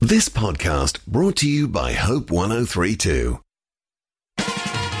This podcast brought to you by Hope 1032.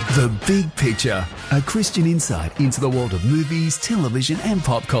 The Big Picture, a Christian insight into the world of movies, television and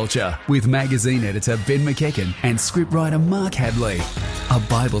pop culture with magazine editor Ben McKechen and scriptwriter Mark Hadley. A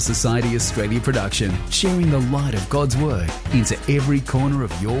Bible Society Australia production, sharing the light of God's Word into every corner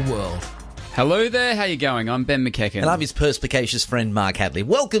of your world. Hello there, how you going? I'm Ben McKechen. And I'm his perspicacious friend Mark Hadley.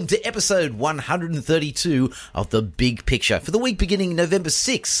 Welcome to episode 132 of The Big Picture for the week beginning November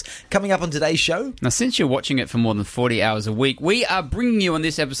 6th. Coming up on today's show... Now, since you're watching it for more than 40 hours a week, we are bringing you on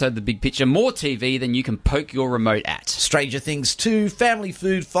this episode of The Big Picture more TV than you can poke your remote at. Stranger Things 2, Family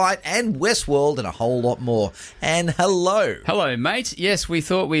Food Fight, and Westworld, and a whole lot more. And hello. Hello, mate. Yes, we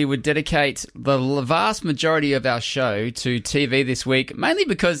thought we would dedicate the vast majority of our show to TV this week, mainly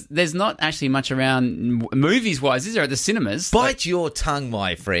because there's not actually much around movies-wise, is there, at the cinemas? Bite your tongue,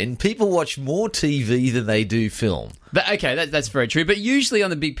 my friend. People watch more TV than they do film. Okay, that's very true. But usually on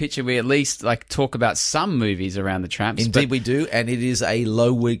The Big Picture, we at least talk about some movies around the traps. Indeed we do, and it is a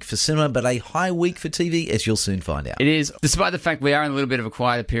low week for cinema, but a high week for TV, as you'll soon find out. It is. Despite the fact we are in a little bit of a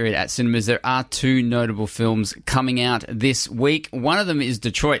quieter period at cinemas, there are two notable films coming out this week. One of them is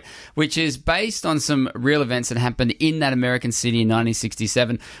Detroit, which is based on some real events that happened in that American city in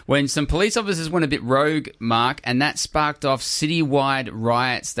 1967 when some police officers went a bit rogue, Mark, and that sparked off citywide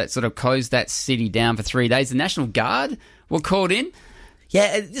riots that sort of closed that city down for 3 days. The National Guard were called in.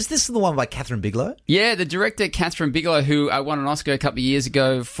 Yeah, is this the one by Catherine Bigelow? Yeah, the director Catherine Bigelow, who won an Oscar a couple of years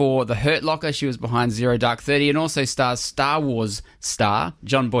ago for The Hurt Locker. She was behind Zero Dark 30 and also stars Star Wars star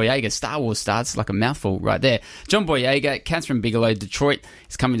John Boyega. Star Wars star, it's like a mouthful right there. John Boyega, Catherine Bigelow, Detroit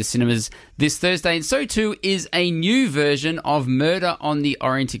is coming to cinemas this Thursday. And so too is a new version of Murder on the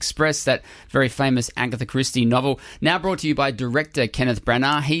Orient Express, that very famous Agatha Christie novel, now brought to you by director Kenneth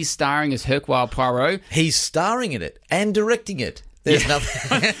Branagh. He's starring as Hercule Poirot. He's starring in it and directing it. There's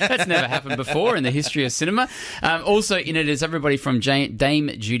nothing. That's never happened before in the history of cinema. Also in it is everybody from Dame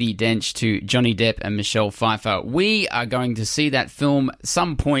Judi Dench to Johnny Depp and Michelle Pfeiffer. We are going to see that film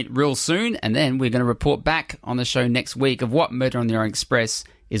some point real soon, and then we're going to report back on the show next week of what Murder on the Orient Express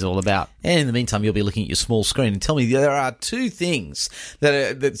is all about. And in the meantime, you'll be looking at your small screen and tell me there are two things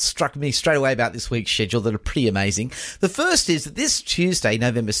that struck me straight away about this week's schedule that are pretty amazing. The first is that this Tuesday,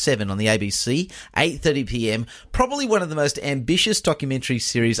 November 7 on the ABC, 8:30 p.m, probably one of the most ambitious documentary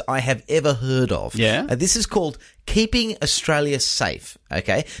series I have ever heard of. Yeah. This is called Keeping Australia Safe.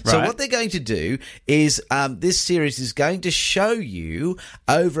 Okay. So Right. what they're going to do is this series is going to show you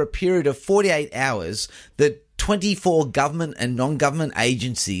over a period of 48 hours that 24 government and non-government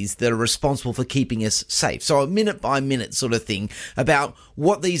agencies that are responsible for keeping us safe. So a minute-by-minute sort of thing about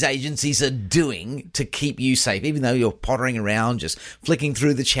what these agencies are doing to keep you safe. Even though you're pottering around, just flicking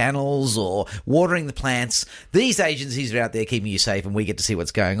through the channels or watering the plants, these agencies are out there keeping you safe, and we get to see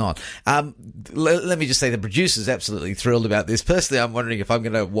what's going on. Let me just say the producer's absolutely thrilled about this. Personally, I'm wondering if I'm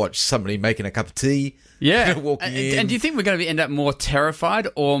going to watch somebody making a cup of tea. Yeah. Walking in. And do you think we're going to end up more terrified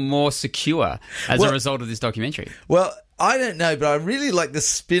or more secure as a result of this documentary? Well, I don't know, but I really like the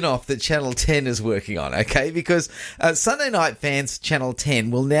spin-off that Channel 10 is working on, okay? Because Sunday night fans, Channel 10,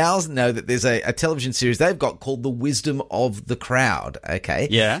 will now know that there's a television series they've got called The Wisdom of the Crowd, okay?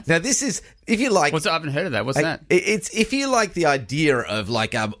 Yeah. Now, this is, if you like... I haven't heard of that. What's that? It's if you like the idea of,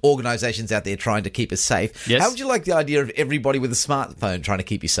 organisations out there trying to keep us safe, Yes. how would you like the idea of everybody with a smartphone trying to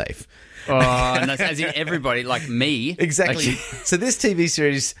keep you safe? Oh, and that's as in everybody, like me. Exactly. So this TV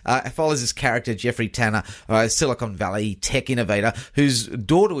series follows this character, Jeffrey Tanner, a Silicon Valley tech innovator whose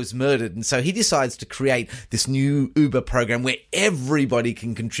daughter was murdered. And so he decides to create this new Uber program where everybody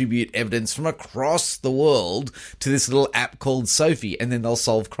can contribute evidence from across the world to this little app called Sophie, and then they'll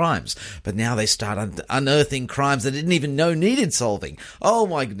solve crimes. But now they start unearthing crimes they didn't even know needed solving. Oh,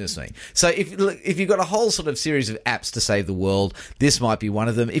 my goodness me. So if you've got a whole sort of series of apps to save the world, this might be one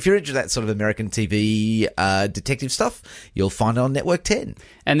of them. If you're into that sort of American TV detective stuff, you'll find it on Network 10.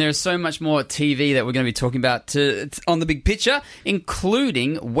 And there's so much more TV that we're going to be talking about on The Big Picture,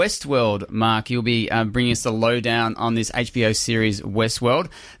 including Westworld. Mark, you'll be bringing us the lowdown on this HBO series Westworld.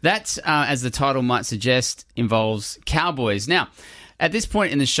 That, as the title might suggest, involves cowboys. Now, at this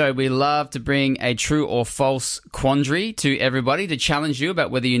point in the show, we love to bring a true or false quandary to everybody to challenge you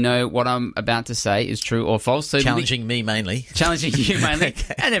about whether you know what I'm about to say is true or false. So Challenging me mainly. Challenging you mainly,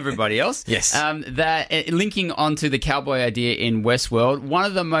 okay. And everybody else. Yes. That linking onto the cowboy idea in Westworld, one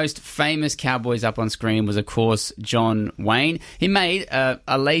of the most famous cowboys up on screen was, of course, John Wayne. He made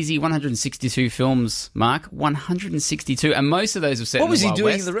a lazy 162 films, Mark. 162, and most of those were set in the Wild West. What was he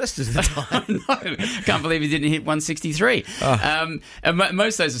doing the rest of the time? No, can't believe he didn't hit 163. And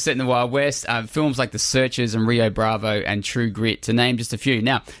most of those are set in the Wild West. Films like The Searchers and Rio Bravo and True Grit, to name just a few.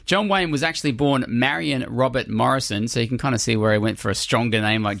 Now, John Wayne was actually born Marion Robert Morrison, so you can kind of see where he went for a stronger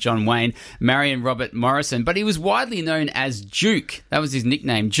name like John Wayne, Marion Robert Morrison. But he was widely known as Duke. That was his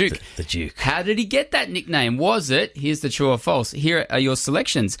nickname, Duke. The Duke. How did he get that nickname? Was it, here's the true or false, here are your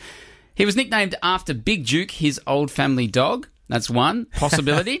selections. He was nicknamed after Big Duke, his old family dog. That's one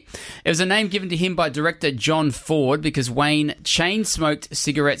possibility. It was a name given to him by director John Ford because Wayne chain-smoked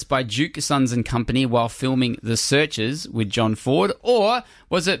cigarettes by Duke, Sons and Company while filming The Searchers with John Ford. Or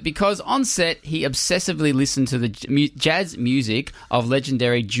was it because on set he obsessively listened to the jazz music of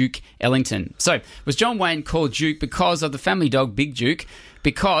legendary Duke Ellington? So, was John Wayne called Duke because of the family dog Big Duke,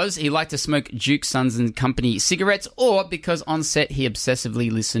 because he liked to smoke Duke, Sons and Company cigarettes, or because on set he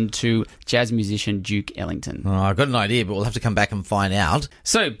obsessively listened to jazz musician Duke Ellington? Oh, I've got an idea, but we'll have to come back and find out.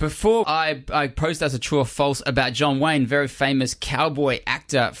 So, before I post as a true or false about John Wayne, very famous cowboy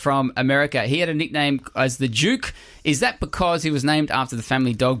actor from America, he had a nickname as the Duke. Is that because he was named after the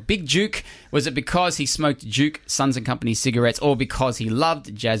family dog Big Duke? Was it because he smoked Duke, Sons and Company cigarettes, or because he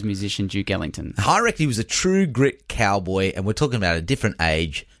loved jazz musician Duke Ellington? I reckon he was a true grit cowboy, and we're talking about a different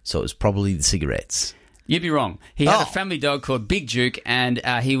age, so it was probably the cigarettes. You'd be wrong. He had a family dog called Big Duke, and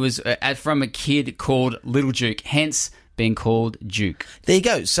he was from a kid called Little Duke, hence being called Duke. There you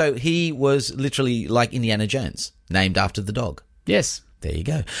go. So he was literally like Indiana Jones, named after the dog. Yes. There you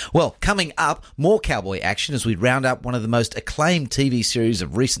go. Well, coming up, more cowboy action as we round up one of the most acclaimed TV series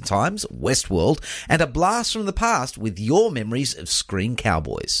of recent times, Westworld, and a blast from the past with your memories of screen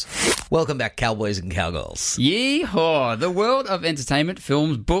cowboys. Welcome back, cowboys and cowgirls. Yeehaw! The world of entertainment,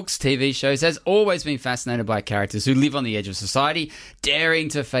 films, books, TV shows has always been fascinated by characters who live on the edge of society, daring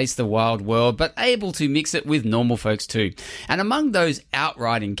to face the wild world, but able to mix it with normal folks too. And among those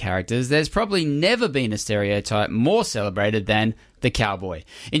outriding characters, there's probably never been a stereotype more celebrated than the cowboy.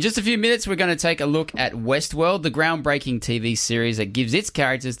 In just a few minutes, we're going to take a look at Westworld, the groundbreaking TV series that gives its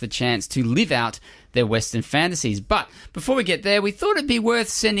characters the chance to live out their Western fantasies. But before we get there, we thought it'd be worth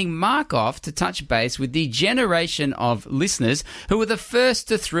sending Mark off to touch base with the generation of listeners who were the first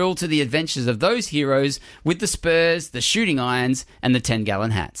to thrill to the adventures of those heroes with the spurs, the shooting irons, and the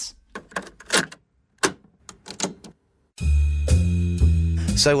 10-gallon hats.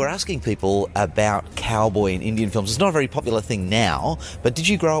 So we're asking people about cowboy and Indian films. It's not a very popular thing now, but did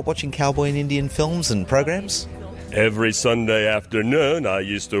you grow up watching cowboy and Indian films and programs? Every Sunday afternoon, I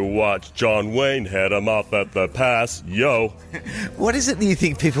used to watch John Wayne head him off at the pass. Yo. What is it that you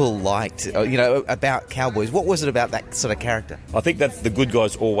think people liked, about cowboys? What was it about that sort of character? I think that the good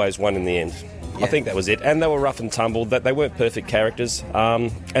guys always won in the end. Yeah. I think that was it. And they were rough and tumble, that they weren't perfect characters,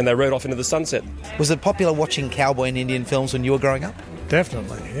 and they rode off into the sunset. Was it popular watching cowboy and Indian films when you were growing up?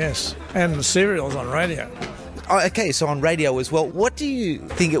 Definitely, yes. And the serials on radio. Oh, okay, so on radio as well. What do you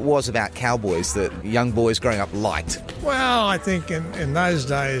think it was about cowboys that young boys growing up liked? Well, I think in those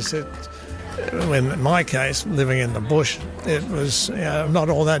days, in my case, living in the bush, it was not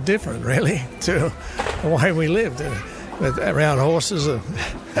all that different, really, to the way we lived, around horses and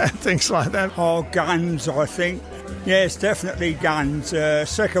things like that. Oh, guns, I think. Yes, definitely guns.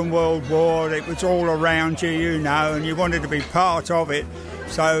 Second World War, it was all around you, and you wanted to be part of it.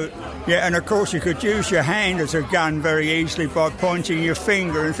 So, yeah, and of course you could use your hand as a gun very easily by pointing your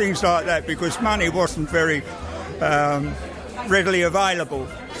finger and things like that, because money wasn't very readily available,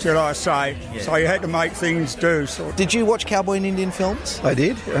 shall I say. Yeah. So you had to make things do. Did you watch cowboy and Indian films? I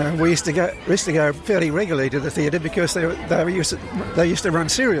did. We used to go fairly regularly to the theatre because they used to run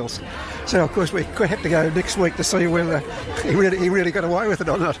serials. So of course we had to go next week to see whether he really got away with it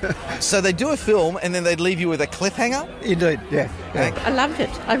or not. So they do a film and then they'd leave you with a cliffhanger? Indeed, yeah. I loved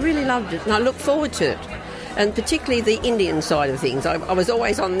it. I really loved it, and I look forward to it. And particularly the Indian side of things. I was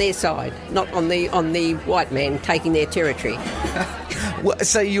always on their side, not on the white man taking their territory. Well,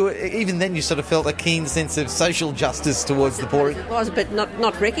 so even then you sort of felt a keen sense of social justice towards the poor. It was, but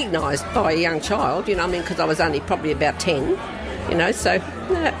not recognised by a young child, because I was only probably about 10, so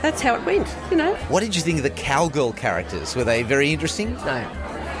that's how it went, What did you think of the cowgirl characters? Were they very interesting? No,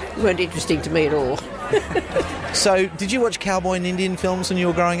 weren't interesting to me at all. So, did you watch cowboy and Indian films when you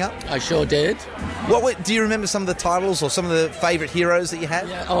were growing up? I sure did. Do you remember some of the titles or some of the favourite heroes that you had?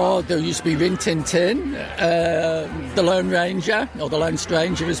 Yeah. Oh, there used to be Rin Tin Tin, the Lone Ranger, or the Lone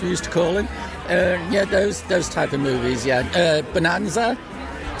Stranger as we used to call him. Those type of movies, Bonanza.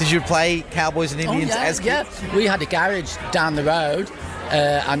 Did you play cowboys and Indians as kids? Yeah, we had a garage down the road,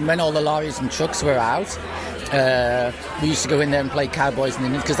 and when all the lorries and trucks were out, We used to go in there and play cowboys and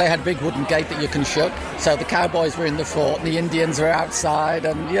Indians because they had a big wooden gate that you can shut. So the cowboys were in the fort and the Indians were outside,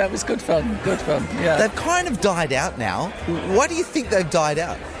 and yeah, it was good fun. Yeah. They've kind of died out now. Why do you think they've died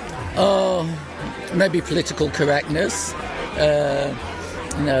out? Oh, maybe political correctness.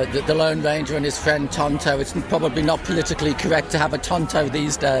 The Lone Ranger and his friend Tonto. It's probably not politically correct to have a Tonto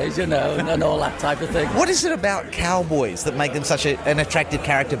these days, and all that type of thing. What is it about cowboys that make them such an attractive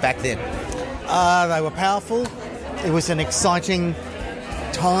character back then? They were powerful. It was an exciting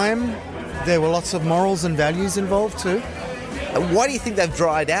time. There were lots of morals and values involved too. Why do you think they've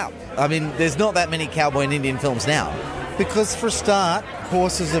dried out? I mean, there's not that many cowboy and Indian films now. Because for a start,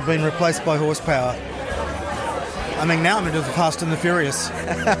 horses have been replaced by horsepower. I mean, now I'm into the Fast and the Furious.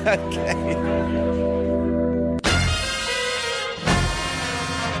 Okay.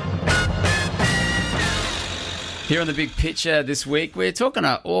 Here on The Big Picture this week, we're talking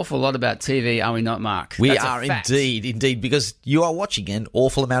an awful lot about TV, are we not, Mark? We That's are a fact. indeed, because you are watching an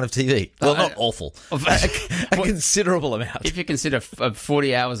awful amount of TV. Well, not awful. A considerable amount. If you consider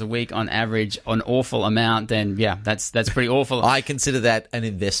 40 hours a week on average an awful amount, then yeah, that's pretty awful. I consider that an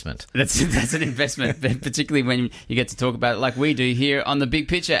investment. That's an investment, particularly when you get to talk about it like we do here on The Big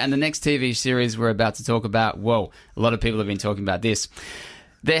Picture. And the next TV series we're about to talk about, whoa, a lot of people have been talking about this.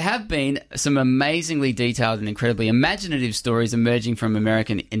 There have been some amazingly detailed and incredibly imaginative stories emerging from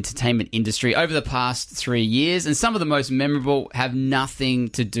American entertainment industry over the past 3 years, and some of the most memorable have nothing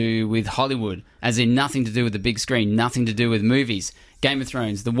to do with Hollywood, as in nothing to do with the big screen, nothing to do with movies. Game of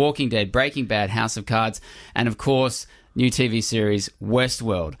Thrones, The Walking Dead, Breaking Bad, House of Cards, and of course, new TV series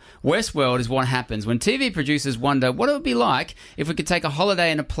Westworld. Westworld is what happens when TV producers wonder what it would be like if we could take a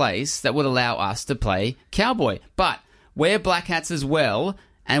holiday in a place that would allow us to play cowboy, but wear black hats as well,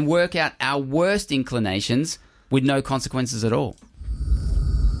 and work out our worst inclinations with no consequences at all.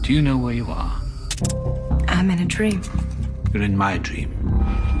 Do you know where you are? I'm in a dream. You're in my dream.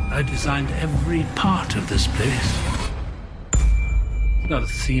 I designed every part of this place. It's not a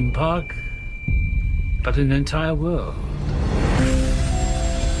theme park, but an entire world.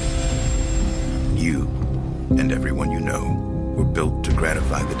 You and everyone you know were built to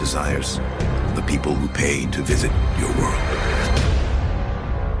gratify the desires of the people who pay to visit your world.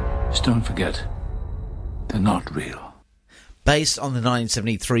 Just don't forget, they're not real. Based on the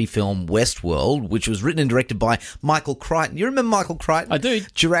 1973 film Westworld, which was written and directed by Michael Crichton. You remember Michael Crichton? I do.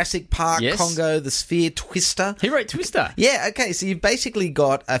 Jurassic Park, Yes. Congo, The Sphere, Twister. He wrote Twister. Yeah, okay, so you've basically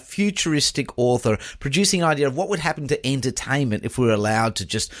got a futuristic author producing an idea of what would happen to entertainment if we were allowed to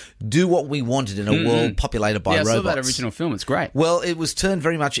just do what we wanted in a world populated by I robots. saw that original film. It's great. Well, it was turned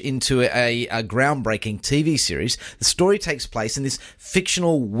very much into a groundbreaking TV series. The story takes place in this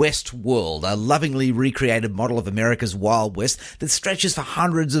fictional West world, a lovingly recreated model of America's Wild West that stretches for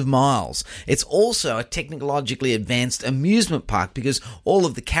hundreds of miles. It's also a technologically advanced amusement park because all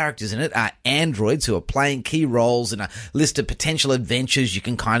of the characters in it are androids who are playing key roles in a list of potential adventures you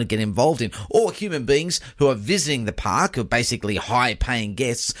can kind of get involved in. Or human beings who are visiting the park, who are basically high-paying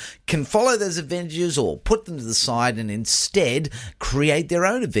guests, can follow those adventures or put them to the side and instead create their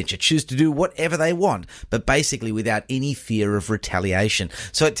own adventure, choose to do whatever they want, but basically without any fear of retaliation.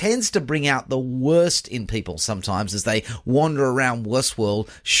 So it tends to bring out the worst in people sometimes as they wander around Westworld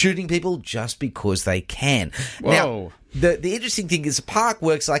shooting people just because they can. Whoa. Now, the interesting thing is the park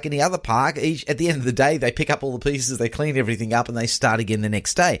works like any other park. At the end of the day, they pick up all the pieces, they clean everything up, and they start again the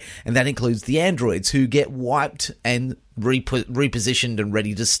next day. And that includes the androids who get wiped and repositioned and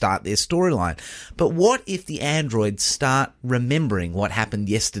ready to start their storyline. But what if the androids start remembering what happened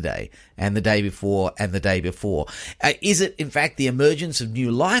yesterday and the day before and the day before? Is it, in fact, the emergence of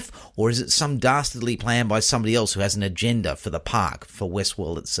new life, or is it some dastardly plan by somebody else who has an agenda for the park, for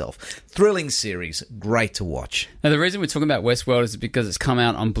Westworld itself? Thrilling series, great to watch. Now, the reason we're talking about Westworld is because it's come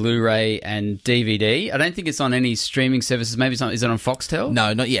out on Blu-ray and DVD. I don't think it's on any streaming services. Maybe it's not. Is it on Foxtel?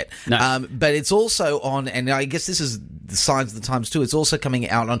 No, not yet. No. But it's also on, and I guess this is the signs of the times too, it's also coming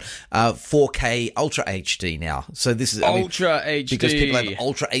out on 4K Ultra HD now. So this is Ultra HD. Because people have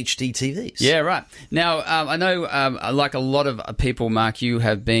Ultra HD TVs. Yeah, right. Now, I know, like a lot of people, Mark, you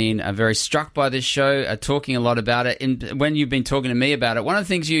have been very struck by this show, talking a lot about it. And when you've been talking to me about it, one of the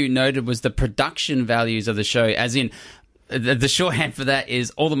things you noted was the production values of the show, as in the shorthand for that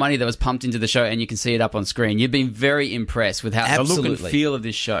is all the money that was pumped into the show, and you can see it up on screen. You've been very impressed with how the look and feel of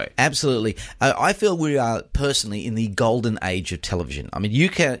this show. Absolutely. I feel we are personally in the golden age of television. I mean, you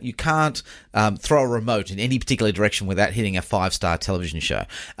can't throw a remote in any particular direction without hitting a 5-star television show.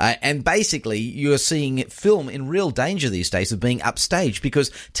 And basically, you're seeing film in real danger these days of being upstaged because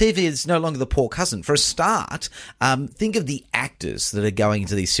TV is no longer the poor cousin. For a start, think of the actors that are going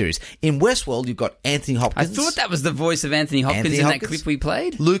into these series. In Westworld, you've got Anthony Hopkins. I thought that was the voice of Anthony Hopkins in that clip we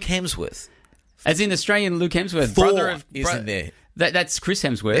played. Luke Hemsworth. As in Australian Luke Hemsworth. Thor is in there. That's Chris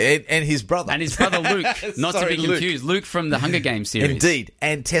Hemsworth. And his brother. And his brother Luke. Not to be confused. Luke from the Hunger Games series. Indeed.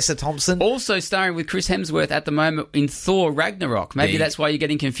 And Tessa Thompson. Also starring with Chris Hemsworth at the moment in Thor Ragnarok. Maybe that's why you're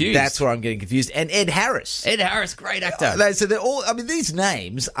getting confused. That's where I'm getting confused. And Ed Harris. Ed Harris, great actor. So they're all, I mean, these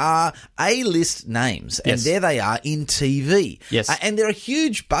names are A-list names. And there they are in TV. Yes. And there are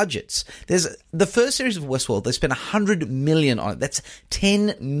huge budgets. There's the first series of Westworld, they spent $100 million on it. That's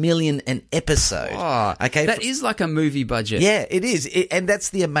 $10 million an episode. Oh, okay. That is like a movie budget. Yeah, it is. And that's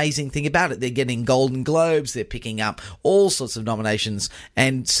the amazing thing about it. They're getting Golden Globes. They're picking up all sorts of nominations.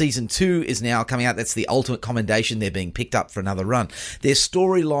 And season 2 is now coming out. That's the ultimate commendation. They're being picked up for another run. Their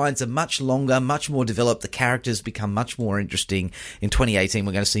storylines are much longer, much more developed. The characters become much more interesting. In 2018,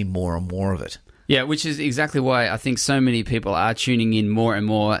 we're going to see more and more of it. Yeah, which is exactly why I think so many people are tuning in more and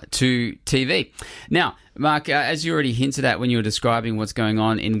more to TV. Now, Mark, as you already hinted at when you were describing what's going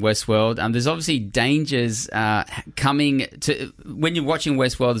on in Westworld, there's obviously dangers coming to... When you're watching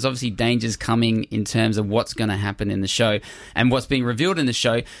Westworld, there's obviously dangers coming in terms of what's going to happen in the show and what's being revealed in the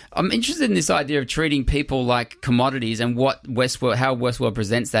show. I'm interested in this idea of treating people like commodities and how Westworld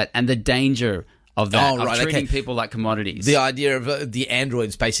presents that and the danger of that, of treating people like commodities. The idea of the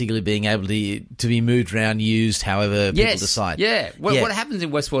androids basically being able to be moved around, used however people decide. Yeah. What happens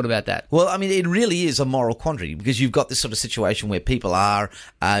in Westworld about that? Well, I mean, it really is a moral quandary because you've got this sort of situation where people are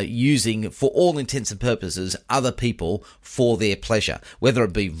using, for all intents and purposes, other people for their pleasure, whether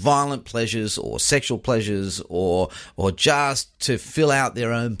it be violent pleasures or sexual pleasures or just to fill out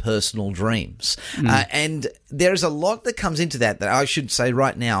their own personal dreams. And there's a lot that comes into that I should say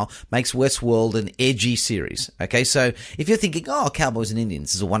right now makes Westworld an edgy series. Okay, so if you're thinking, Cowboys and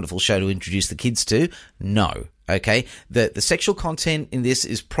Indians is a wonderful show to introduce the kids to, no. Okay, the sexual content in this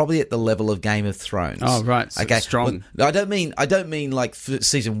is probably at the level of Game of Thrones. Oh, right. So okay, strong. Well, I don't mean like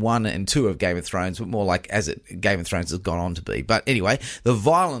season 1 and 2 of Game of Thrones, but more like Game of Thrones has gone on to be. But anyway, the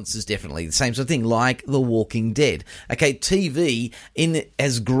violence is definitely the same sort of thing, like The Walking Dead. Okay, TV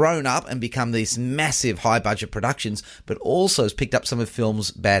has grown up and become these massive high budget productions, but also has picked up some of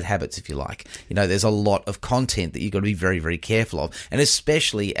film's bad habits, if you like. You know, there's a lot of content that you've got to be very, very careful of, and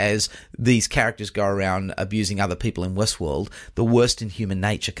especially as these characters go around abusing other people in Westworld, the worst in human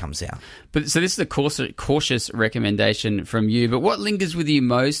nature comes out. But so this is a cautious recommendation from you. But what lingers with you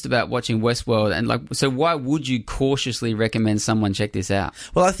most about watching Westworld, and so why would you cautiously recommend someone check this out?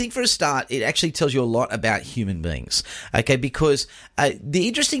 Well, I think for a start, it actually tells you a lot about human beings. Okay, because the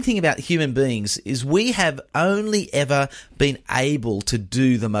interesting thing about human beings is we have only ever been able to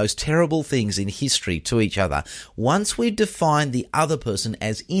do the most terrible things in history to each other once we've defined the other person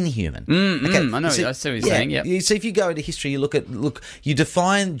as inhuman. Okay, I know. I see what you're saying. Yeah. So if you go into history, you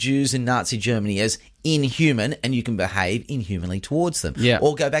define Jews in Nazi Germany as inhuman, and you can behave inhumanly towards them. Yeah.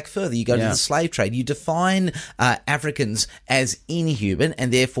 Or go back further, you go to the slave trade. You define Africans as inhuman,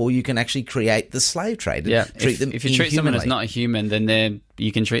 and therefore you can actually create the slave trade. Yeah. Treat them if you treat someone as not a human, then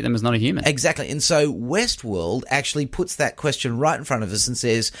you can treat them as not a human. Exactly. And so Westworld actually puts that question right in front of us and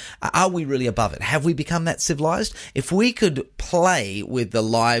says, are we really above it? Have we become that civilized? If we could play with the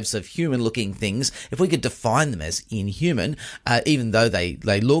lives of human-looking things, if we could define them as inhuman, even though they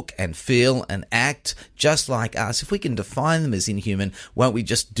look and feel and act just like us, if we can define them as inhuman, won't we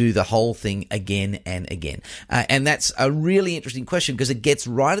just do the whole thing again and again? And that's a really interesting question because it gets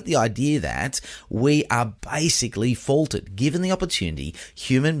right at the idea that we are basically faulted. Given the opportunity,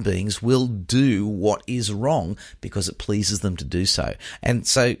 human beings will do what is wrong because it pleases them to do so. And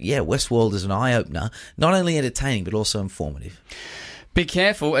so, Westworld is an eye-opener, not only entertaining but also informative. Be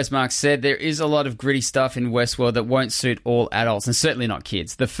careful, as Mark said, there is a lot of gritty stuff in Westworld that won't suit all adults, and certainly not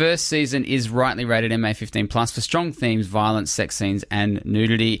kids. The first season is rightly rated MA15+ for strong themes, violence, sex scenes, and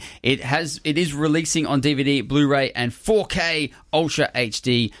nudity. It is releasing on DVD, Blu-ray, and 4K Ultra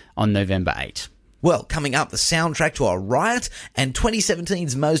HD on November 8. Well, coming up, the soundtrack to a riot and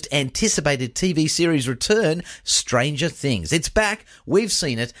 2017's most anticipated TV series return, Stranger Things. It's back, we've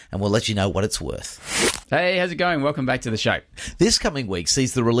seen it, and we'll let you know what it's worth. Hey, how's it going? Welcome back to the show. This coming week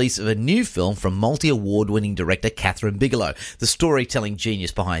sees the release of a new film from multi-award-winning director Catherine Bigelow, the storytelling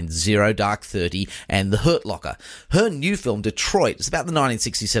genius behind Zero Dark 30 and The Hurt Locker. Her new film, Detroit, is about the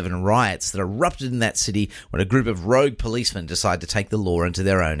 1967 riots that erupted in that city when a group of rogue policemen decided to take the law into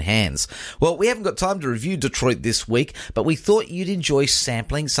their own hands. Well, we haven't got time to review Detroit this week, but we thought you'd enjoy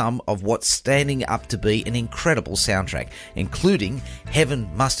sampling some of what's standing up to be an incredible soundtrack, including Heaven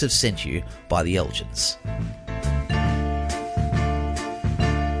Must Have Sent You by the Elgins.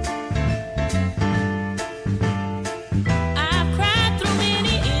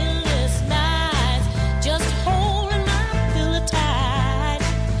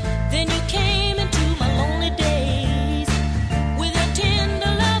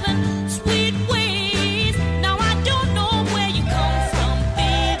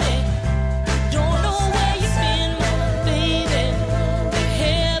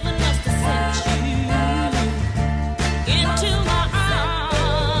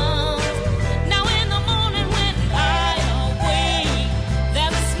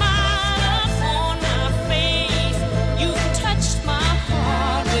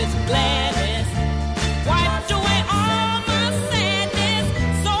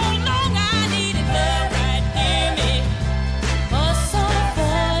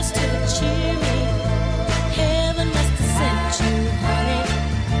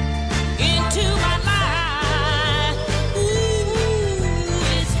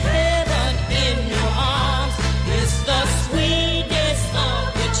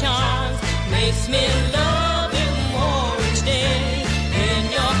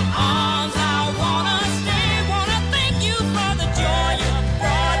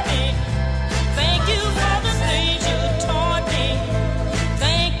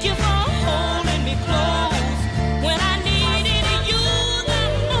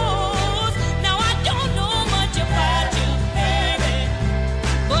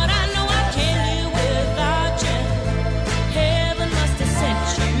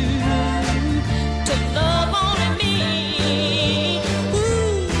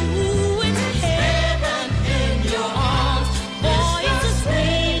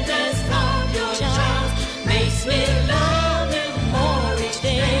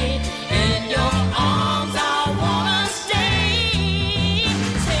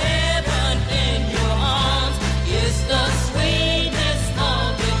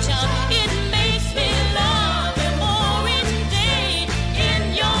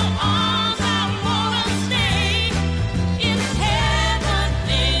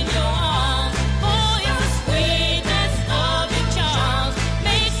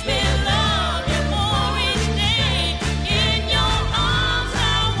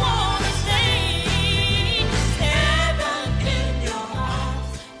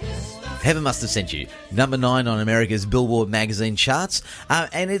 Heaven Must Have Sent You, number 9 on America's Billboard magazine charts,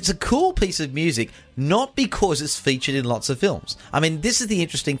 and it's a cool piece of music, not because it's featured in lots of films. I mean, this is the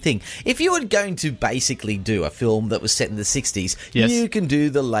interesting thing. If you were going to basically do a film that was set in the 60s, yes, you can do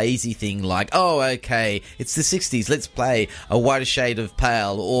the lazy thing like, oh, okay, it's the 60s, let's play A Whiter Shade of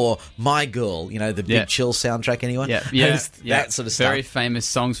Pale or My Girl, you know, the Big Chill soundtrack, anyone? That sort of stuff. Very famous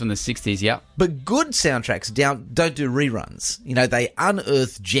songs from the 60s, yeah. But good soundtracks don't do reruns. You know, they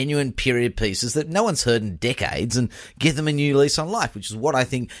unearth genuine period pieces that no one's heard in decades and give them a new lease on life, which is what I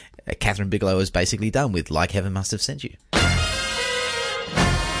think Catherine Bigelow has basically done with Like Heaven Must Have Sent You.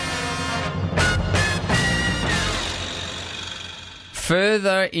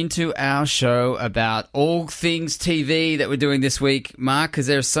 Further into our show about all things TV that we're doing this week, Mark, because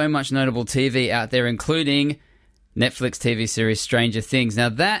there's so much notable TV out there, including Netflix TV series Stranger Things. Now,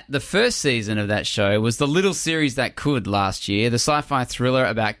 the first season of that show was The Little Series That Could last year, the sci-fi thriller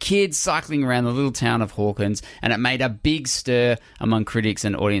about kids cycling around the little town of Hawkins, and it made a big stir among critics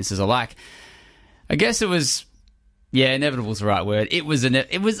and audiences alike. I guess it was, inevitable is the right word.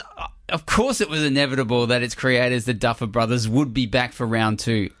 Of course it was inevitable that its creators, the Duffer Brothers, would be back for round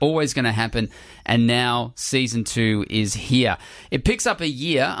 2. Always going to happen. And now season 2 is here. It picks up a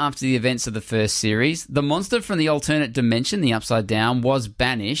year after the events of the first series. The monster from the alternate dimension, the Upside Down, was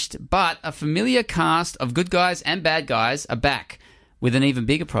banished, but a familiar cast of good guys and bad guys are back with an even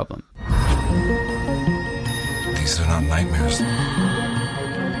bigger problem. These are not nightmares.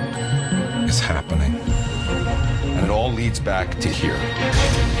 It's happening. And it all leads back to here.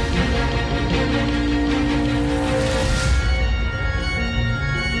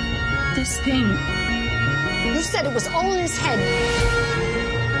 This thing. You said it was all in his head.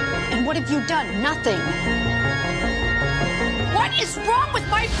 And what have you done? Nothing. What is wrong with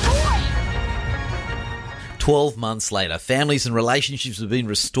my boy? 12 months later, families and relationships have been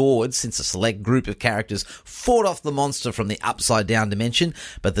restored since a select group of characters fought off the monster from the upside-down dimension,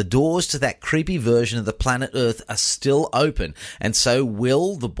 but the doors to that creepy version of the planet Earth are still open, and so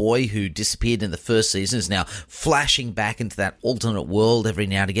Will, the boy who disappeared in the first season, is now flashing back into that alternate world every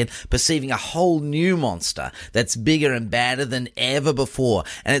now and again, perceiving a whole new monster that's bigger and badder than ever before,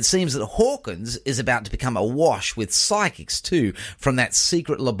 and it seems that Hawkins is about to become awash with psychics too, from that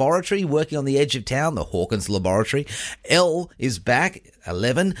secret laboratory working on the edge of town, the Hawkins laboratory. Elle is back,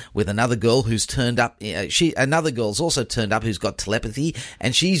 11, with another girl who's turned up. Another girl's also turned up who's got telepathy,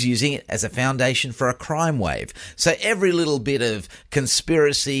 and she's using it as a foundation for a crime wave. So every little bit of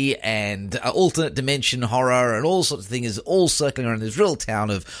conspiracy and alternate dimension horror and all sorts of things is all circling around this real town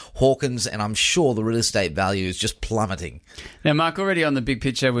of Hawkins, and I'm sure the real estate value is just plummeting. Now, Mark, already on the big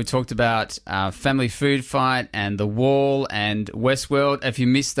picture, we've talked about Family Food Fight and The Wall and Westworld. If you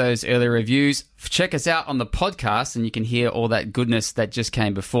missed those earlier reviews, check us out on the podcast and you can hear all that goodness that just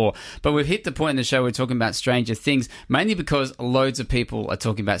came before. But we've hit the point in the show we're talking about Stranger Things, mainly because loads of people are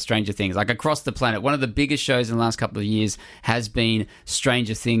talking about Stranger Things. Like across the planet, one of the biggest shows in the last couple of years has been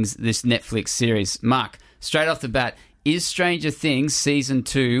Stranger Things, this Netflix series. Mark, straight off the bat, is Stranger Things Season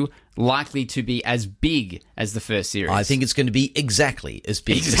 2 likely to be as big as the first series? I think it's going to be exactly as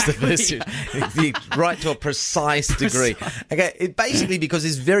big as the first series. Right to a precise degree. Okay, basically because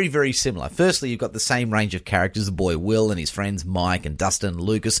it's very, very similar. Firstly, you've got the same range of characters, the boy Will and his friends Mike and Dustin and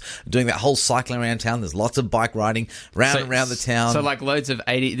Lucas doing that whole cycling around town. There's lots of bike riding and around the town. So like loads of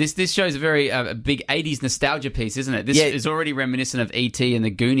 80s. This shows a very big 80s nostalgia piece, isn't it? This is already reminiscent of E.T. and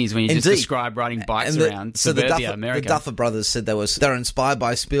the Goonies when you just describe riding bikes around suburbia America. The Duffer Brothers said they're inspired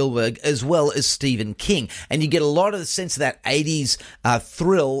by Spielberg as well as Stephen King. And you get a lot of the sense of that 80s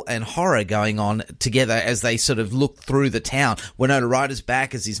thrill and horror going on together as they sort of look through the town. Winona Ryder's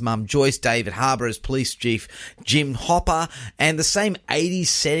back as his mum Joyce, David Harbour as police chief Jim Hopper, and the same 80s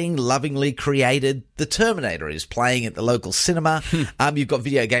setting lovingly created. The Terminator is playing at the local cinema. You've got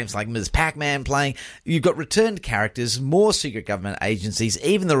video games like Ms. Pac-Man playing. You've got returned characters, more secret government agencies.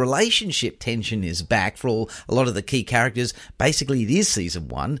 Even the relationship tension is back for a lot of the key characters. Basically, it is season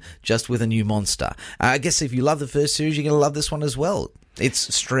 1, just with a new monster. I guess if you love the first series, you're going to love this one as well.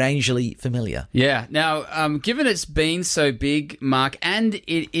 It's strangely familiar. Yeah. Now, given it's been so big, Mark, and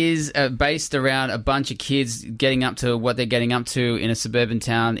it is based around a bunch of kids getting up to what they're getting up to in a suburban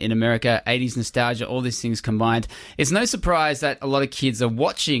town in America, 80s nostalgia, all these things combined, it's no surprise that a lot of kids are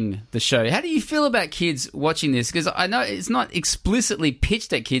watching the show. How do you feel about kids watching this? Because I know it's not explicitly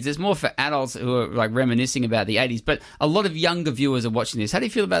pitched at kids. It's more for adults who are like reminiscing about the 80s, but a lot of younger viewers are watching this. How do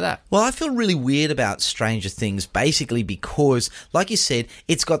you feel about that? Well, I feel really weird about Stranger Things basically because, like you said,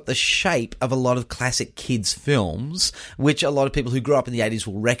 it's got the shape of a lot of classic kids' films, which a lot of people who grew up in the 80s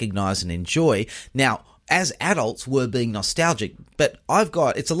will recognise and enjoy. Now, as adults, we're being nostalgic, but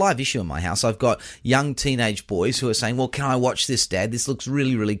it's a live issue in my house. I've got young teenage boys who are saying, well, can I watch this, Dad? This looks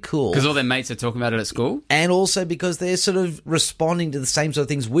really, really cool. Because all their mates are talking about it at school? And also because they're sort of responding to the same sort of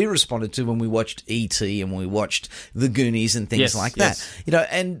things we responded to when we watched E.T. and when we watched The Goonies and things like that. You know,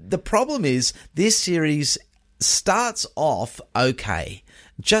 and the problem is this series starts off okay.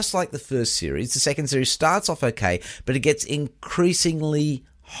 Just like the first series, the second series starts off okay, but it gets increasingly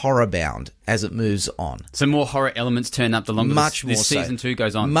horror-bound as it moves on. So more horror elements turn up the longer this season 2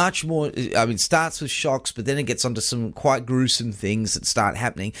 goes on. Much more. I mean, it starts with shocks, but then it gets onto some quite gruesome things that start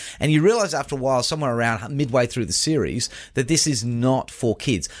happening. And you realise after a while, somewhere around midway through the series, that this is not for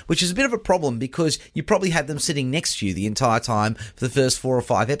kids, which is a bit of a problem because you probably had them sitting next to you the entire time for the first 4 or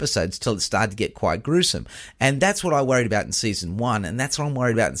 5 episodes till it started to get quite gruesome. And that's what I worried about in season 1, and that's what I'm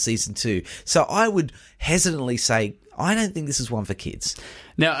worried about in season 2. So I would hesitantly say, I don't think this is one for kids.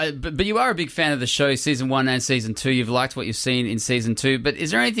 Now, but you are a big fan of the show, Season 1 and Season 2. You've liked what you've seen in Season 2. But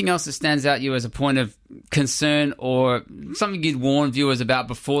is there anything else that stands out to you as a point of concern or something you'd warn viewers about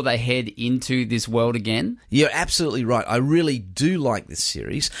before they head into this world again? You're absolutely right. I really do like this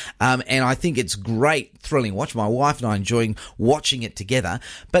series. And I think it's great, thrilling watch. My wife and I are enjoying watching it together.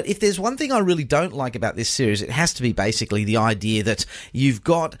 But if there's one thing I really don't like about this series, it has to be basically the idea that you've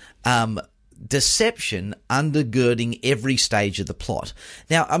got deception undergirding every stage of the plot.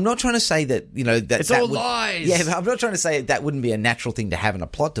 Now, I'm not trying to say that, you know, that it's all lies. Yeah, I'm not trying to say that wouldn't be a natural thing to have in a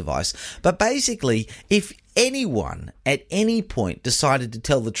plot device. But basically, if anyone at any point decided to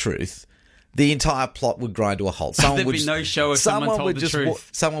tell the truth, the entire plot would grind to a halt. There'd be no show if someone told the truth.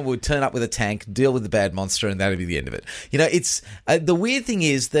 Someone would turn up with a tank, deal with the bad monster, and that'd be the end of it. You know, it's the weird thing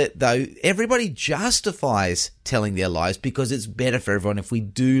is that, though, everybody justifies telling their lies because it's better for everyone if we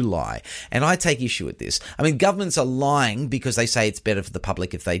do lie. And I take issue with this. I mean, governments are lying because they say it's better for the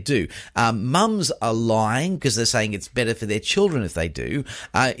public if they do. Mums are lying because they're saying it's better for their children if they do.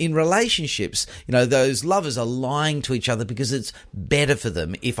 In relationships, you know, those lovers are lying to each other because it's better for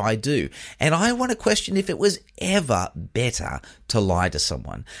them if I do. And I want to question if it was ever better to lie to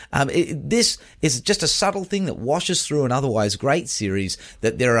someone. This is just a subtle thing that washes through an otherwise great series,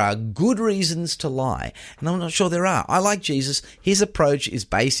 that there are good reasons to lie. And I'm not sure there are. I like Jesus. His approach is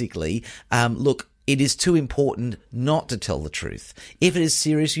basically, look, it is too important not to tell the truth. If it is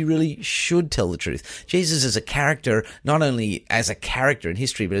serious, you really should tell the truth. Jesus as a character, not only as a character in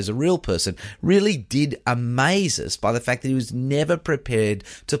history, but as a real person, really did amaze us by the fact that he was never prepared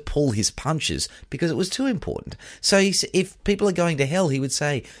to pull his punches because it was too important. So if people are going to hell, he would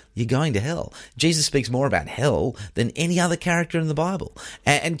say, you're going to hell. Jesus speaks more about hell than any other character in the Bible.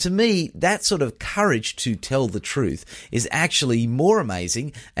 And to me, that sort of courage to tell the truth is actually more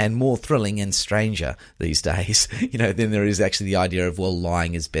amazing and more thrilling and stranger these days, you know, than there is actually the idea of, well,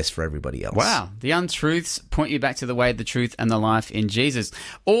 lying is best for everybody else. Wow. The untruths point you back to the way, the truth, and the life in Jesus.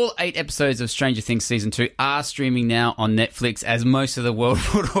 All 8 episodes of Stranger Things Season 2 are streaming now on Netflix, as most of the world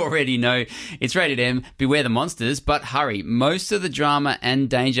would already know. It's rated M, beware the monsters, but hurry. Most of the drama and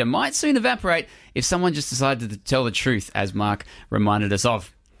danger might soon evaporate if someone just decided to tell the truth, as Mark reminded us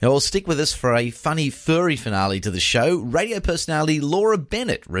of. Now, well, stick with us for a funny, furry finale to the show. Radio personality Laura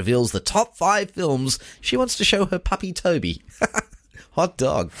Bennett reveals the top 5 films she wants to show her puppy Toby. Hot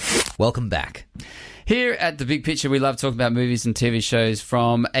dog. Welcome back. Here at The Big Picture, we love talking about movies and TV shows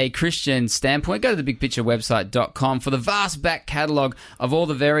from a Christian standpoint. Go to thebigpicturewebsite.com for the vast back catalogue of all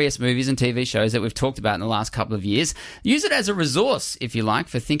the various movies and TV shows that we've talked about in the last couple of years. Use it as a resource, if you like,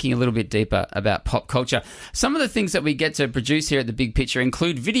 for thinking a little bit deeper about pop culture. Some of the things that we get to produce here at The Big Picture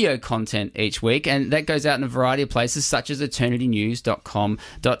include video content each week, and that goes out in a variety of places, such as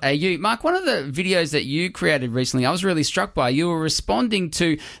eternitynews.com.au. Mark, one of the videos that you created recently, I was really struck by. You were responding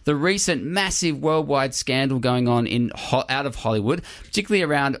to the recent massive worldwide scandal going on out of Hollywood, particularly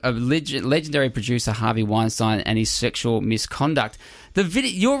around a legendary producer Harvey Weinstein and his sexual misconduct. The video,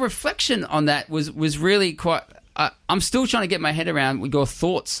 your reflection on that was really quite. I'm still trying to get my head around your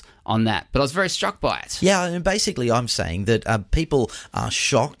thoughts on that, but I was very struck by it. Yeah, and basically I'm saying that people are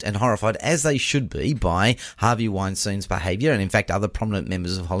shocked and horrified, as they should be, by Harvey Weinstein's behaviour, and in fact other prominent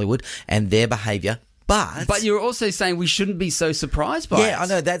members of Hollywood and their behaviour. But you're also saying we shouldn't be so surprised by it. Yeah, I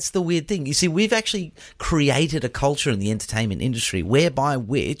know. That's the weird thing. You see, we've actually created a culture in the entertainment industry whereby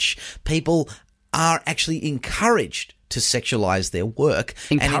which people are actually encouraged to sexualize their work.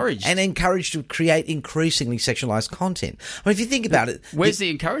 Encouraged. And encouraged to create increasingly sexualized content. I mean, if you think about it... Where's the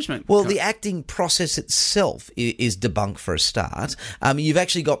encouragement? Well, the acting process itself is debunked for a start. You've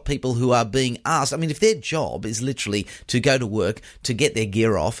actually got people who are being asked... I mean, if their job is literally to go to work, to get their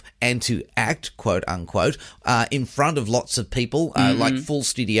gear off, and to act, quote unquote, in front of lots of people, like full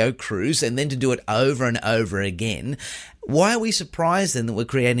studio crews, and then to do it over and over again... Why are we surprised then that we're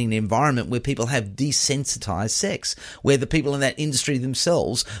creating an environment where people have desensitized sex, where the people in that industry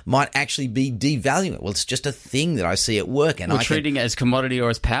themselves might actually be devaluing it? Well, it's just a thing that I see at work. And treating it as commodity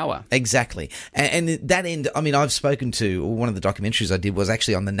or as power. Exactly. And that end, I mean, I've spoken to, one of the documentaries I did was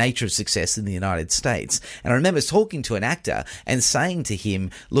actually on the nature of success in the United States. And I remember talking to an actor and saying to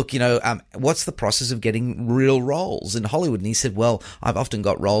him, look, you know, what's the process of getting real roles in Hollywood? And he said, well, I've often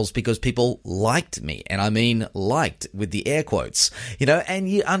got roles because people liked me. And I mean liked with the air quotes, you know, and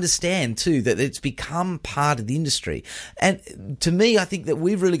you understand too that it's become part of the industry. And to me, I think that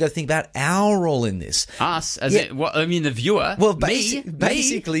we've really got to think about our role in this. Us, as I mean, the viewer. Well,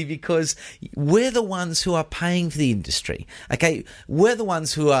 basically, because we're the ones who are paying for the industry. Okay, we're the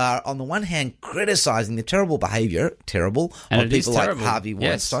ones who are, on the one hand, criticizing the terrible behavior, of people like Harvey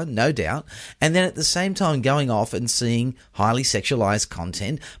Weinstein, no doubt, and then at the same time going off and seeing highly sexualized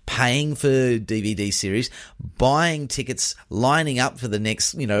content, paying for DVD series, buying tickets, lining up for the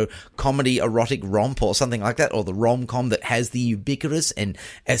next, you know, comedy erotic romp or something like that, or the rom-com that has the ubiquitous and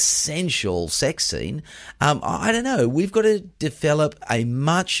essential sex scene. I don't know. We've got to develop a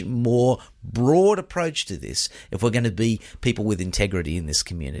much more broad approach to this if we're going to be people with integrity in this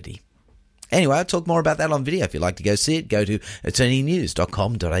community. Anyway, I'll talk more about that on video. If you'd like to go see it, go to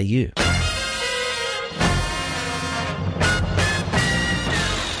eternitynews.com.au.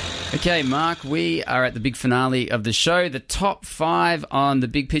 Okay, Mark, we are at the big finale of the show, the top 5 on the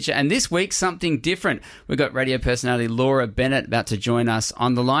big picture. And this week, something different. We've got radio personality Laura Bennett about to join us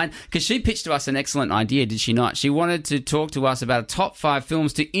on the line because she pitched to us an excellent idea, did she not? She wanted to talk to us about top 5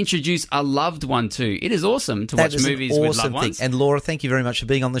 films to introduce a loved one to. It is awesome to watch movies with loved ones. And Laura, thank you very much for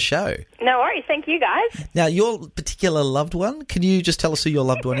being on the show. No worries. Thank you, guys. Now, your particular loved one, can you just tell us who your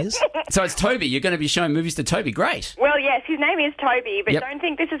loved one is? So it's Toby. You're going to be showing movies to Toby. Great. Well, yes, his name is Toby, but don't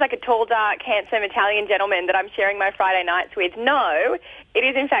think this is like a tall, dark, handsome Italian gentleman that I'm sharing my Friday nights with. No, it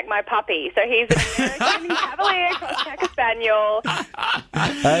is in fact my puppy. So he's an American Cavalier Cross-Cocker Spaniel.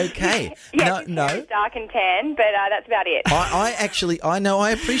 Okay. Yes, no. He's dark and tan, but that's about it.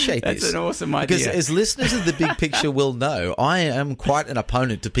 I appreciate this. That's an awesome idea. Because as listeners of The Big Picture will know, I am quite an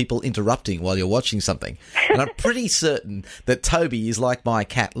opponent to people interrupting while you're watching something. And I'm pretty certain that Toby is like my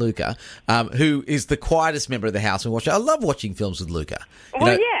cat, Luca, who is the quietest member of the house when watching. I love watching films with Luca.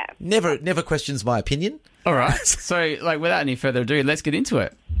 Well, yeah. Never questions my opinion. All right. So, without any further ado, let's get into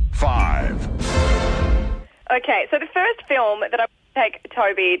it. 5. Okay, so the first film that I take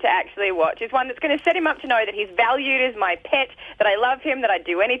Toby to actually watch is one that's going to set him up to know that he's valued as my pet, that I love him, that I'd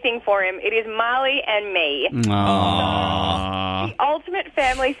do anything for him. It is Marley and Me. Aww. The ultimate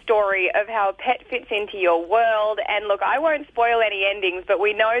family story of how a pet fits into your world. And look, I won't spoil any endings, but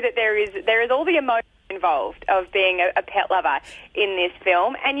we know that there is all the emotion involved of being a pet lover in this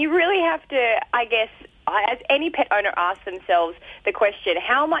film. And you really have to, I guess, as any pet owner asks themselves the question,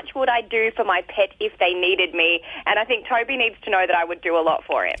 how much would I do for my pet if they needed me? And I think Toby needs to know that I would do a lot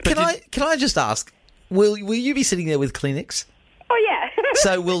for him. Can I just ask, will you be sitting there with Kleenex? Oh, yeah.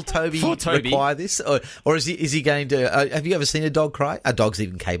 So will Toby require this? Or is he going to... have you ever seen a dog cry? Are dogs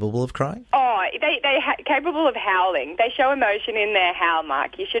even capable of crying? Oh, they're capable of howling. They show emotion in their howl,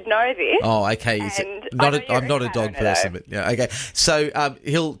 Mark. You should know this. Oh, okay. I'm not a dog person. But, yeah, okay. So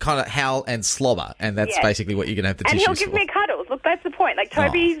he'll kind of howl and slobber, and that's basically what you're going to have the tissues for. And he'll give me cuddles. Look, that's the point. Like,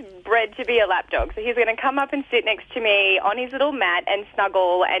 Toby's bred to be a lapdog, so he's going to come up and sit next to me on his little mat and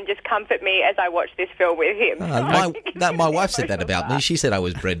snuggle and just comfort me as I watch this film with him. My wife said that about me. She said I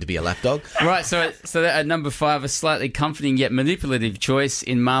was bred to be a lapdog. Right, so at number 5, a slightly comforting yet manipulative choice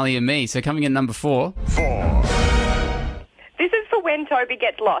in Marley and Me. So coming in number 4. This is for when Toby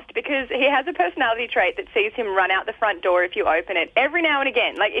gets lost, because he has a personality trait that sees him run out the front door if you open it every now and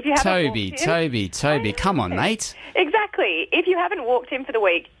again. Like if you haven't Toby, come on, mate. Exactly. If you haven't walked him for the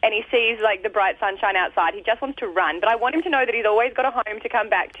week and he sees like the bright sunshine outside, he just wants to run. But I want him to know that he's always got a home to come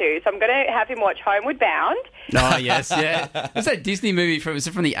back to. So I'm going to have him watch Homeward Bound. Oh yes, yeah. What's that Disney movie from? Was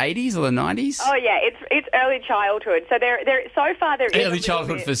it from the 80s or the 90s? Oh yeah, it's early childhood. So they're so far there is early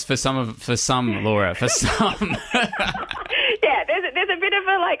childhood for some Laura, for some. Yeah, there's a bit of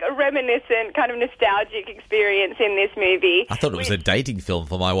a reminiscent kind of nostalgic experience in this movie. I thought it was a dating film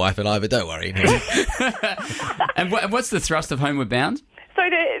for my wife and I, but don't worry. And what's the thrust of Homeward Bound? So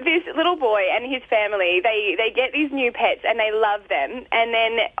this little boy and his family, they get these new pets and they love them. And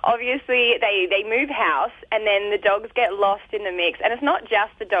then obviously they move house and then the dogs get lost in the mix. And it's not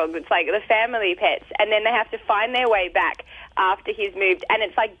just the dogs, it's like the family pets. And then they have to find their way back after he's moved. And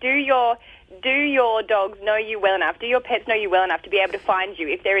it's like, do your dogs know you well enough? Do your pets know you well enough to be able to find you?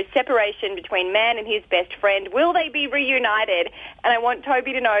 If there is separation between man and his best friend, will they be reunited? And I want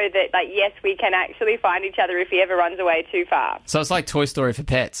Toby to know that, yes, we can actually find each other if he ever runs away too far. So it's like Toy Story for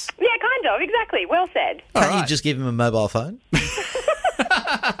pets. Yeah, kind of, exactly. Well said. Can't you just give him a mobile phone?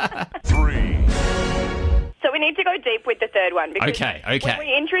 3. So we need to go deep with the third one. Because Okay. When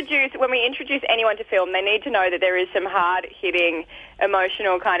we introduce anyone to film, they need to know that there is some hard-hitting,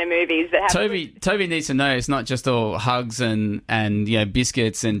 emotional kind of movies that have... Toby needs to know it's not just all hugs and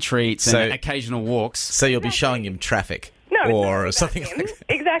biscuits and treats and occasional walks. So you'll be showing him Traffic. Or something like that.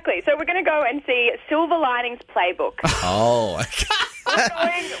 Exactly. So we're going to go and see Silver Linings Playbook. Oh, okay.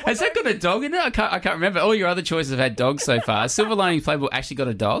 Has that got a dog in it? I can't remember. All your other choices have had dogs so far. Silver Linings Playbook actually got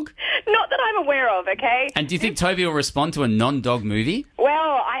a dog? Not that I'm aware of, okay? And do you think Toby will respond to a non-dog movie? Well,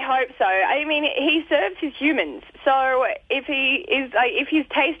 I hope so. I mean, he serves his humans. So if his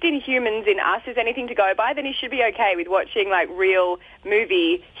taste in humans in Us is anything to go by, then he should be okay with watching real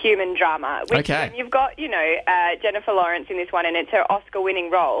movie human drama. Okay. When you've got, Jennifer Lawrence in this one and it's her Oscar-winning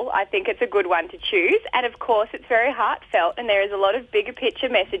role, I think it's a good one to choose. And of course, it's very heartfelt and there is a lot of bigger picture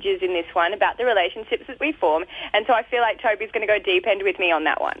messages in this one about the relationships that we form. And so I feel like Toby's going to go deep end with me on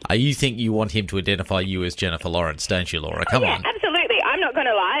that one. You think you want him to identify you as Jennifer Lawrence, don't you, Laura? Come on. Yeah, absolutely. I'm not going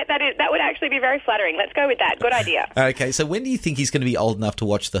to lie. That would actually be very flattering. Let's go with that. Good idea. Okay, so when do you think he's going to be old enough to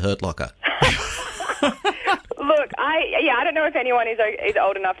watch The Hurt Locker? Look, I don't know if anyone is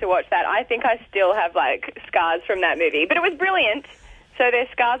old enough to watch that. I think I still have scars from that movie, but it was brilliant. so their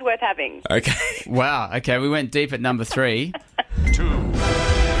scar's worth having. Okay. Wow. Okay, we went deep at number 3. 2.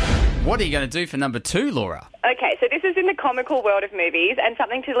 What are you going to do for number 2, Laura? Okay, so this is in the comical world of movies, and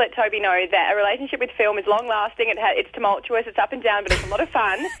something to let Toby know that a relationship with film is long-lasting, it's tumultuous, it's up and down, but it's a lot of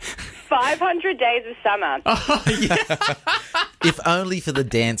fun. 500 Days of Summer. Oh, yeah. If only for the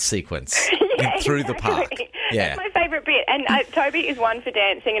dance sequence through the park. Yeah. That's my favourite bit. And Toby is one for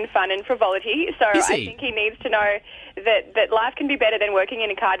dancing and fun and frivolity, so I think he needs to know that life can be better than working in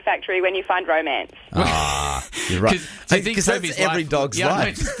a card factory when you find romance. You're right. Because that's every dog's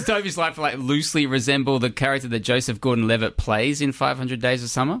life. Does Toby's life loosely resemble the character that Joseph Gordon-Levitt plays in 500 Days of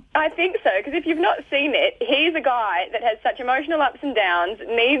Summer? I think so, because if you've not seen it, he's a guy that has such emotional ups and downs,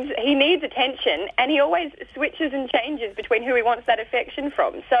 he needs attention, and he always switches and changes between who he wants that affection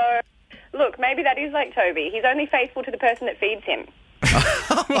from. So, look, maybe that is like Toby. He's only faithful to the person that feeds him.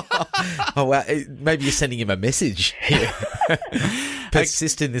 Oh, wow. Maybe you're sending him a message here.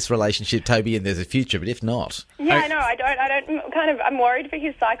 Persist in this relationship, Toby, and there's a future, but if not... Yeah, no, I don't, I'm worried for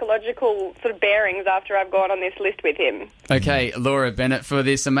his psychological sort of bearings after I've gone on this list with him. Okay, Laura Bennett, for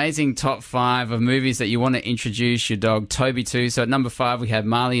this amazing top 5 of movies that you want to introduce your dog Toby to. So at number 5, we had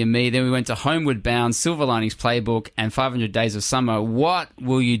Marley and Me. Then we went to Homeward Bound, Silver Linings Playbook, and 500 Days of Summer. What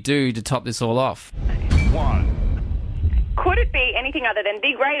will you do to top this all off? 1. Could it be anything other than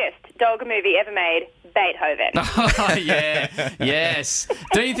the greatest dog movie ever made, Beethoven? Oh, yeah. Yes.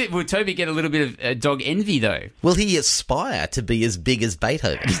 Don't you think, will Toby get a little bit of dog envy, though? Will he aspire to be as big as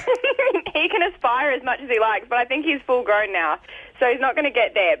Beethoven? He can aspire as much as he likes, but I think he's full grown now, so he's not going to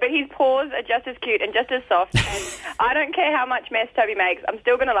get there. But his paws are just as cute and just as soft, and I don't care how much mess Toby makes, I'm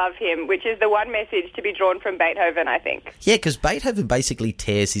still going to love him, which is the one message to be drawn from Beethoven, I think. Yeah, because Beethoven basically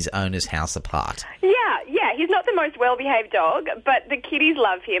tears his owner's house apart. Yeah, he's not the most well-behaved dog, but the kitties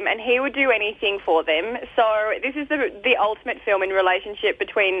love him, and he would do anything for them. So this is the ultimate film in relationship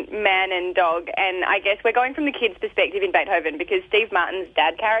between man and dog, and I guess we're going from the kids' perspective in Beethoven, because Steve Martin's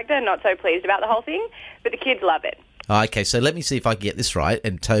dad character, not so pleased about the whole thing, but the kids love it. Okay, so let me see if I can get this right.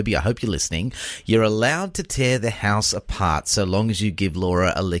 And Toby, I hope you're listening. You're allowed to tear the house apart so long as you give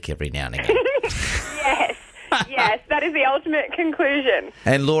Laura a lick every now and again. Yes, that is the ultimate conclusion.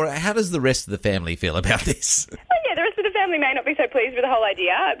 And Laura, how does the rest of the family feel about this? Well, yeah, the rest of the family may not be so pleased with the whole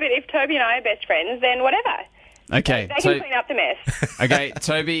idea, but if Toby and I are best friends, then whatever. Okay, they can clean up the mess. Okay,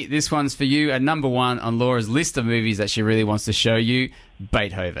 Toby, this one's for you. At number 1 on Laura's list of movies that she really wants to show you,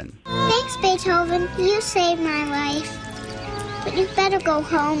 Beethoven. Thanks, Beethoven. You saved my life. But you better go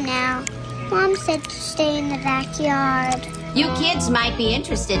home now. Mom said to stay in the backyard. You kids might be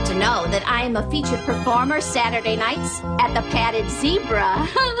interested to know that I am a featured performer Saturday nights at the Padded Zebra.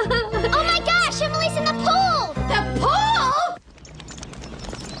 Oh my gosh, Emily's in the pool! The pool?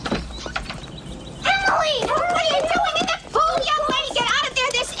 Emily! What are you doing in the pool, young lady? Get out of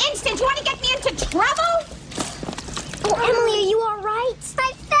there this instant! You want to get me into trouble? Oh, Emily, are you all right?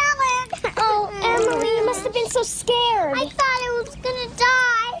 I fell in. Oh, Emily, you must have been so scared. I thought I was going to die.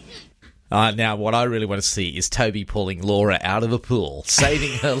 Now, what I really want to see is Toby pulling Laura out of a pool,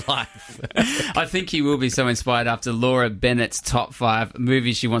 saving her life. I think he will be so inspired after Laura Bennett's top 5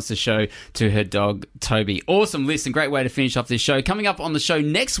 movies she wants to show to her dog, Toby. Awesome list and great way to finish off this show. Coming up on the show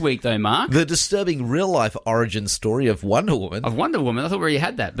next week, though, Mark. The disturbing real-life origin story of Wonder Woman. Of Wonder Woman? I thought we already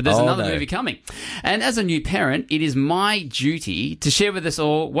had that, but there's another movie coming. And as a new parent, it is my duty to share with us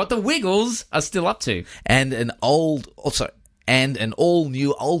all what the Wiggles are still up to. And an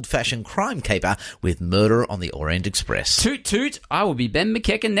all-new old-fashioned crime caper with Murder on the Orient Express. Toot toot, I will be Ben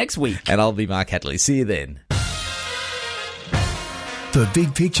McKecken next week. And I'll be Mark Hadley. See you then. The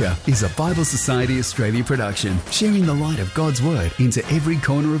Big Picture is a Bible Society Australia production, sharing the light of God's Word into every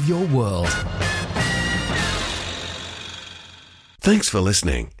corner of your world. Thanks for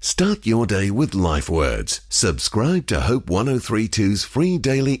listening. Start your day with Life Words. Subscribe to Hope 1032's free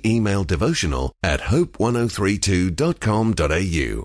daily email devotional at hope1032.com.au.